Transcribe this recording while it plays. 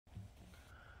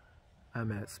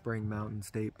I'm at Spring Mountain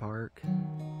State Park,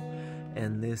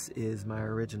 and this is my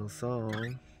original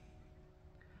song,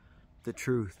 The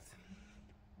Truth.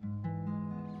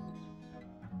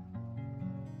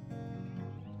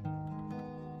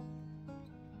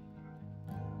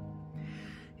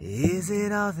 Is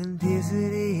it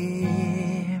authenticity,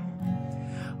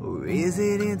 or is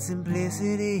it in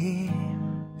simplicity?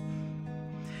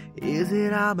 Is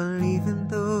it our belief in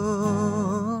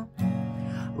thought,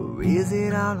 or is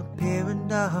it all a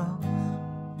paradox?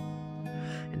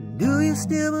 And do you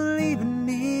still believe in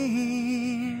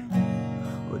me,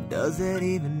 or does that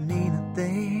even mean a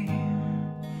thing?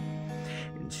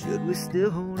 And should we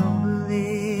still hold on to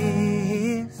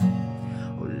this,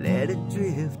 or let it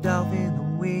drift off in the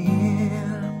wind?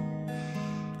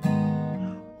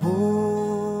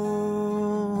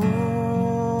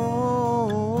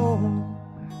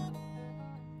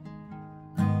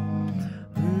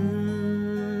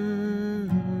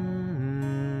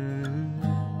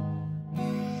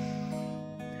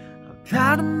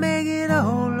 Try to make it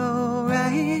all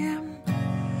alright.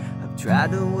 I've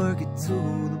tried to work it to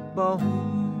the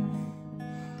bone.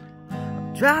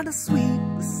 I've tried to sweep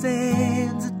the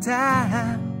sands of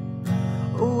time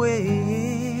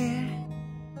away,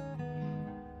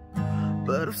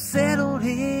 but I've settled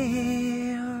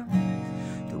here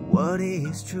to what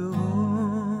is true.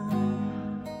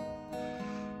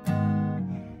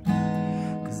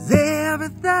 'Cause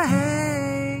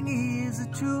everything is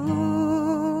the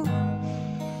truth.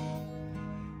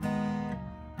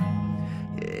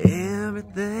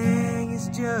 Everything is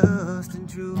just and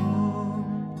true.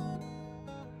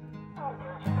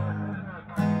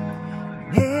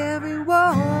 And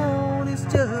everyone is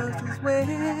just as well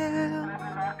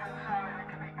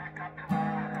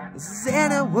as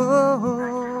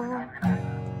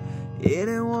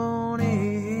anyone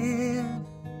is.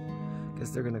 Guess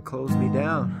they're gonna close me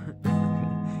down.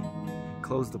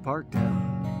 Close the park down.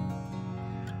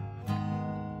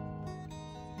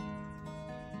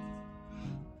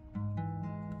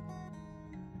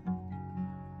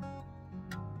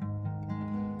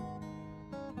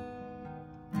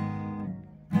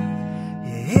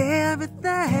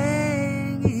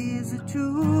 Everything is the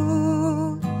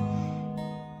truth,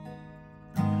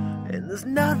 and there's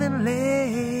nothing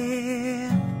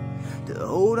left to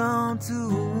hold on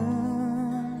to.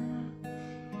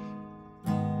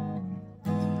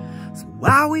 So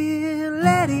while we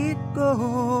let it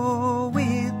go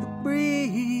with the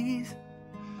breeze,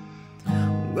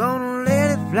 we're gonna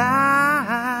let it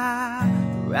fly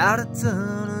throughout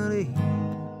eternity.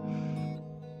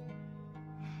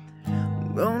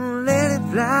 Gonna let it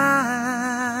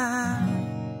fly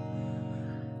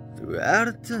throughout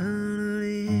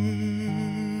eternity.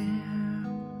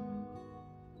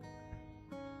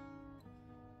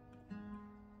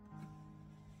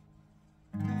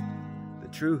 The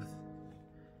truth.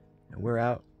 And we're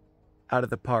out of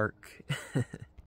the park.